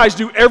like, you guys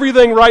do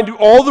everything right, do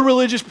all the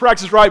religious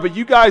practices right, but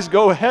you guys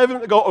go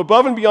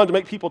above and beyond to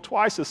make people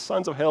twice as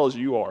sons of hell as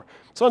you are.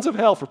 Sons of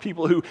hell for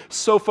people who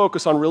so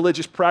focus on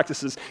religious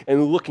practices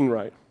and looking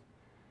right.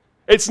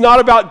 It's not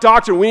about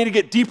doctrine. We need to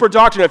get deeper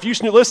doctrine. If you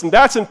listen,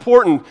 that's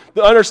important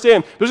to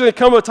understand. There's going to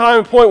come a time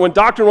and point when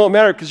doctrine won't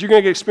matter, because you're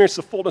going to experience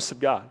the fullness of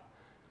God.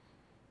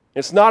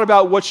 It's not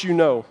about what you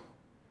know.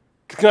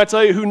 Can I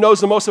tell you who knows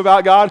the most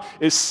about God?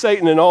 Is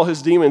Satan and all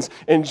his demons.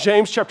 And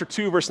James chapter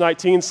 2, verse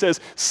 19 says,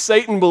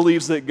 Satan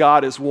believes that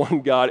God is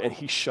one God, and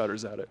he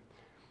shudders at it.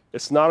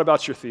 It's not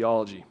about your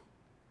theology.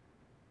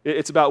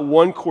 It's about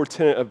one core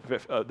tenet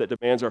that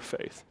demands our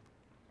faith.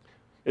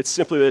 It's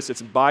simply this: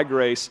 it's by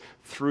grace,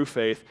 through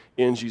faith,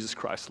 in Jesus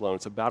Christ alone.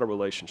 It's about a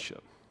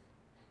relationship.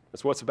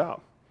 That's what it's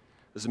about.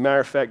 As a matter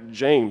of fact,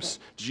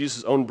 James,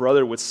 Jesus' own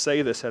brother, would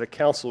say this at a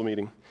council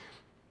meeting.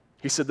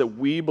 He said that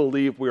we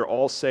believe we are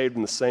all saved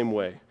in the same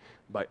way,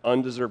 by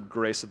undeserved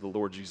grace of the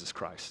Lord Jesus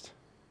Christ.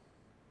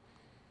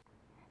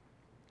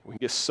 We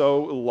get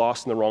so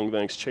lost in the wrong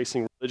things,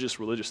 chasing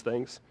religious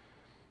things.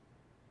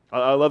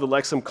 I love the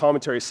Lexham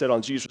commentary said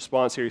on Jesus'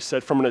 response here. He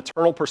said, from an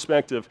eternal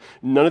perspective,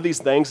 none of these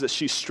things that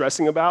she's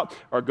stressing about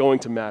are going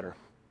to matter.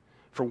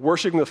 For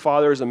worshiping the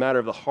Father is a matter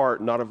of the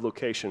heart, not of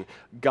location.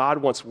 God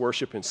wants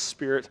worship in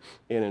spirit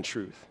and in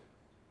truth.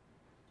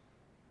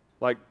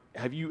 Like,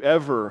 have you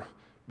ever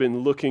been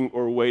looking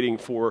or waiting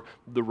for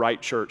the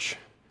right church?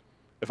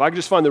 If I could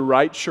just find the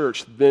right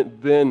church,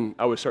 then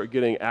I would start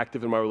getting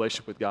active in my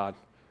relationship with God.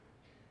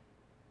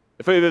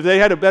 If they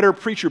had a better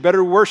preacher,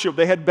 better worship,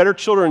 they had better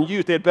children and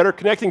youth, they had better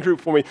connecting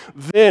group for me,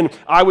 then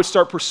I would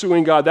start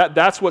pursuing God.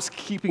 That's what's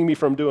keeping me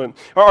from doing.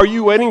 Or are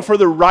you waiting for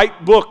the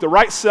right book, the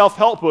right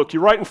self-help book?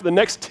 You're waiting for the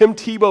next Tim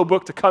Tebow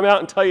book to come out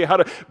and tell you how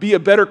to be a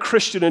better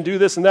Christian and do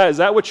this and that. Is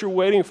that what you're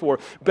waiting for?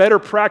 Better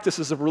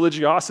practices of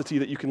religiosity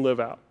that you can live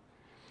out.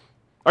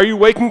 Are you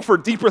waiting for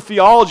deeper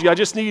theology? I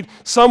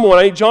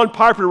need John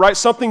Piper to write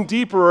something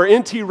deeper, or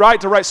N.T. Wright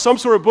to write some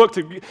sort of book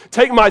to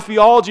take my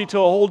theology to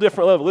a whole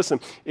different level. Listen,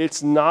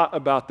 it's not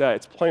about that.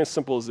 It's plain and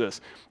simple as this.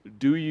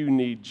 Do you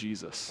need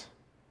Jesus?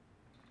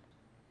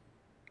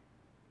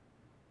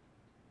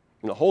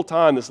 And the whole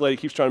time, this lady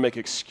keeps trying to make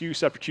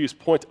excuse after excuse,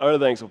 point to other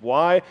things of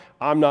why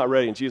I'm not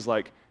ready. And Jesus is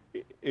like,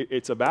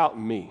 it's about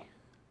me.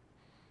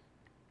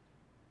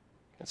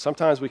 And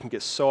sometimes we can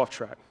get so off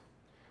track.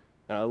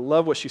 And I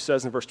love what she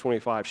says in verse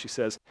 25. She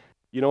says,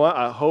 you know what?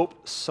 I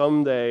hope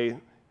someday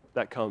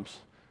that comes.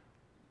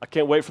 I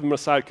can't wait for the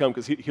Messiah to come,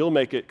 because he'll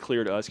make it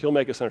clear to us. He'll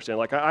make us understand.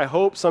 Like, I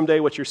hope someday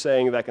what you're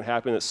saying that can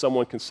happen, that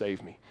someone can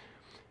save me.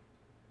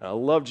 And I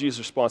love Jesus'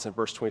 response in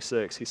verse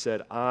 26. He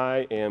said,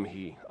 I am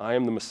he. I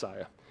am the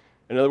Messiah.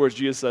 In other words,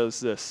 Jesus says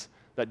this: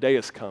 that day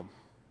has come.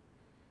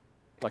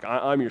 Like,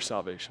 I'm your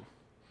salvation.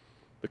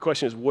 The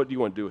question is, what do you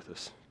want to do with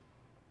this?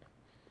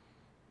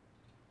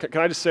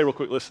 Can I just say real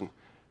quick, listen,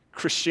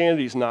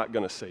 Christianity is not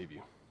going to save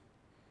you.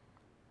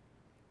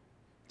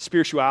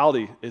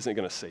 Spirituality isn't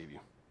going to save you.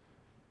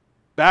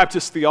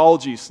 Baptist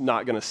theology is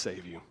not going to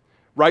save you.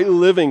 Right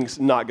living's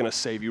not going to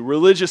save you.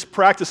 Religious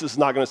practice is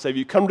not going to save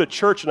you. Come to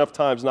church enough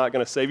times not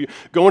going to save you.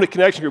 Going to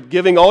connection group,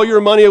 giving all your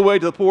money away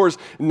to the poor is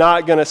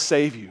not going to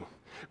save you.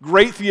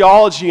 great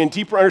theology and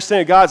deeper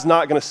understanding of God's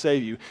not going to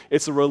save you.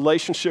 It's a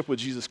relationship with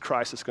Jesus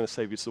Christ that's going to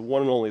save you. It's the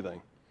one and only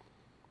thing.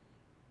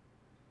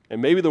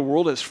 And maybe the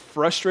world has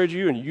frustrated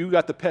you and you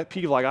got the pet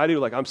peeve like I do,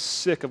 like I'm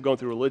sick of going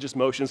through religious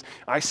motions.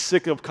 I'm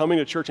sick of coming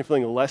to church and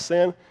feeling less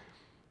than.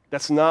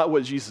 That's not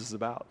what Jesus is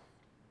about.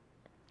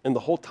 And the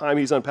whole time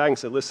he's unpacking,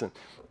 said, listen,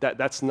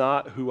 that's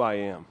not who I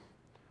am.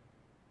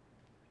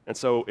 And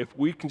so if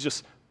we can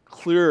just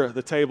clear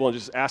the table and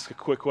just ask a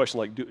quick question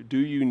like, do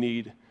you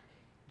need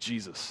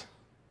Jesus?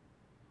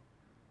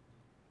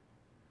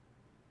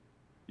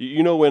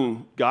 You know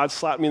when God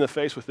slapped me in the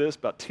face with this?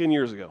 About 10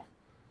 years ago.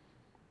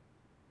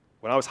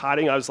 When I was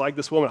hiding, I was like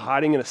this woman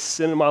hiding in a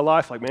sin in my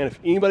life. Like, man, if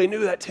anybody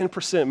knew that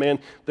 10%, man,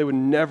 they would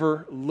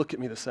never look at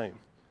me the same.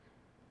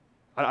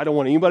 I don't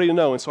want anybody to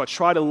know. And so I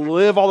try to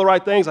live all the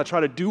right things. I try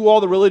to do all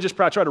the religious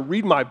practice. I try to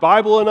read my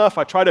Bible enough.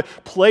 I try to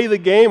play the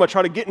game. I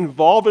try to get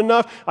involved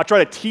enough. I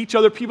try to teach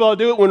other people how to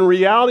do it. When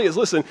reality is,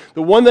 listen,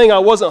 the one thing I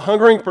wasn't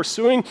hungering,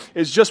 pursuing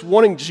is just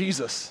wanting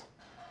Jesus.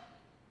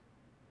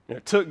 And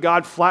it took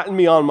God flattening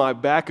me on my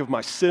back of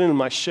my sin and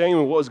my shame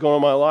and what was going on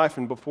in my life,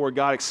 and before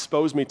God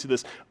exposed me to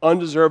this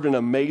undeserved and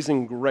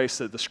amazing grace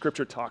that the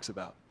Scripture talks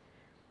about.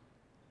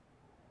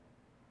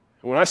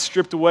 And when I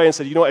stripped away and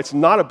said, you know what, it's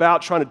not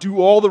about trying to do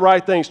all the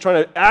right things,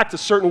 trying to act a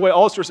certain way,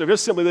 all this sort of stuff.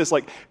 It's simply this,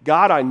 like,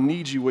 God, I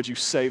need you. Would you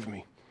save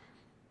me?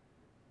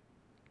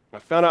 I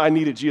found out I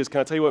needed Jesus. Can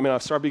I tell you what, man, I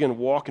started beginning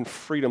to walk in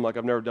freedom like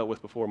I've never dealt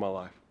with before in my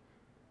life.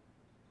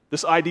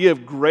 This idea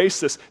of grace,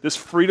 this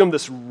freedom,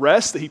 this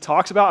rest that he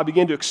talks about, I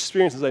began to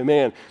experience and say,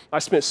 man, I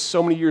spent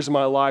so many years of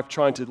my life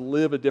trying to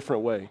live a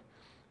different way,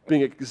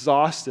 being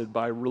exhausted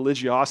by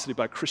religiosity,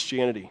 by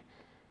Christianity.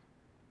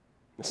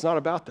 It's not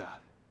about that.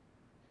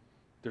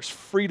 There's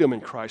freedom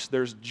in Christ.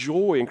 There's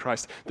joy in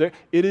Christ.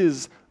 It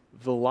is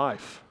the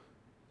life.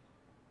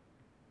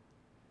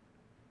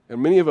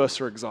 And many of us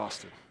are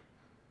exhausted.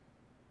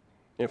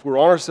 And if we're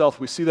on ourselves,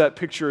 we see that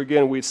picture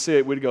again, we'd see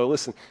it, we'd go,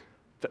 listen,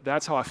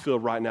 that's how I feel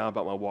right now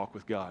about my walk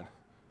with God.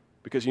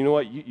 Because you know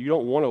what? You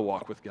don't want to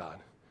walk with God.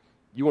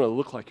 You want to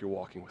look like you're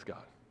walking with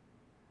God.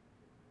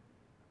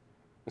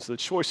 And so the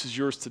choice is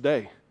yours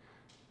today.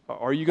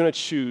 Are you going to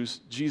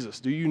choose Jesus?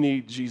 Do you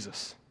need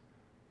Jesus?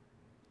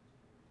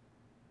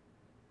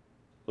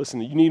 Listen,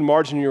 you need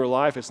margin in your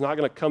life. It's not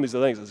going to come these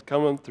other things. It's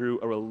coming through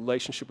a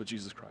relationship with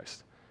Jesus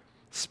Christ,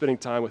 spending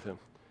time with him,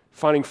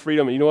 finding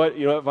freedom. And you know what?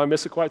 If I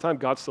miss a quiet time,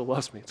 God still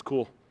loves me. It's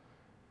cool.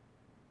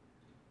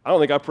 I don't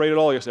think I prayed at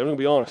all yesterday. I'm going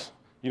to be honest.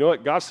 You know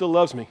what? God still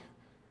loves me.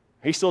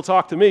 He still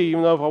talked to me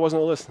even though I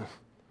wasn't listening.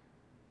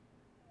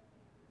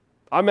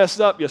 I messed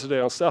up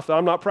yesterday on stuff that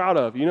I'm not proud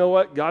of. You know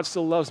what? God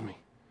still loves me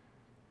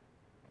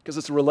because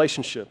it's a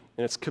relationship,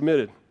 and it's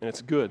committed, and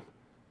it's good,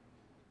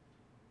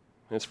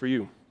 and it's for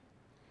you.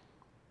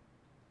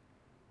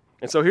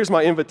 And so here's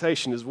my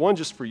invitation, is one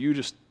just for you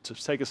just to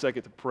take a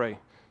second to pray to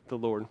the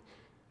Lord.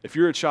 If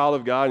you're a child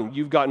of God and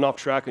you've gotten off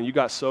track and you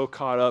got so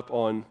caught up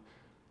on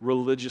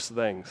religious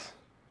things,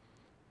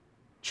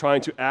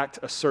 trying to act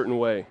a certain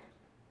way,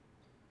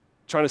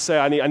 trying to say,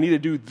 I need to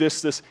do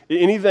this.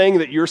 Anything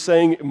that you're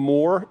saying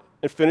more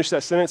and finish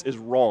that sentence is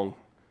wrong.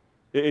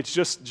 It's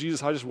just,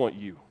 Jesus, I just want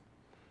you.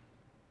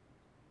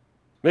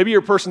 Maybe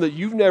you're a person that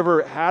you've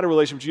never had a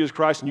relationship with Jesus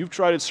Christ and you've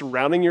tried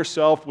surrounding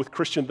yourself with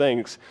Christian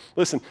things.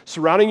 Listen,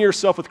 surrounding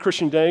yourself with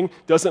Christian things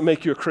doesn't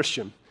make you a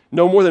Christian.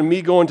 No more than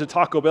me going to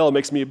Taco Bell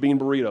makes me a bean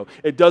burrito.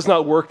 It does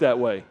not work that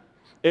way.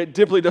 It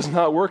simply does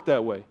not work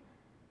that way.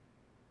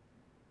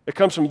 It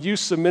comes from you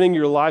submitting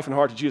your life and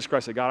heart to Jesus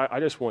Christ. Say, God, I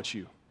just want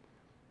you.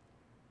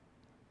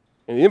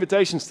 And the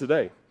invitation's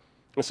today.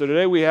 And so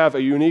today we have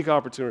a unique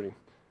opportunity.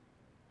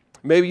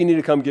 Maybe you need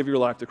to come give your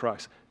life to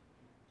Christ.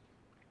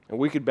 And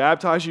we could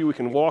baptize you. We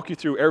can walk you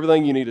through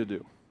everything you need to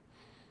do.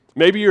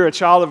 Maybe you're a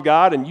child of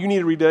God and you need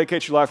to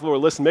rededicate your life to the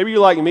Lord. Listen, maybe you're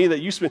like me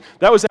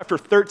that was after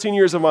 13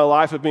 years of my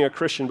life of being a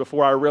Christian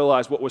before I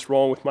realized what was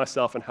wrong with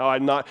myself and how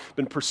I'd not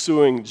been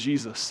pursuing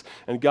Jesus.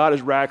 And God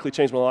has radically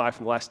changed my life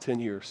in the last 10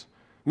 years.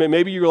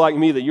 Maybe you're like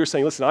me that you're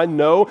saying, listen, I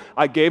know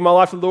I gave my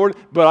life to the Lord,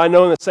 but I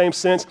know in the same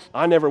sense,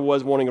 I never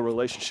was wanting a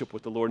relationship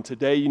with the Lord. And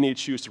today you need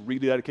to choose to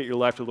rededicate your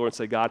life to the Lord and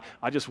say, God,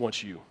 I just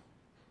want you.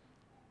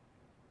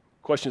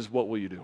 The question is, what will you do?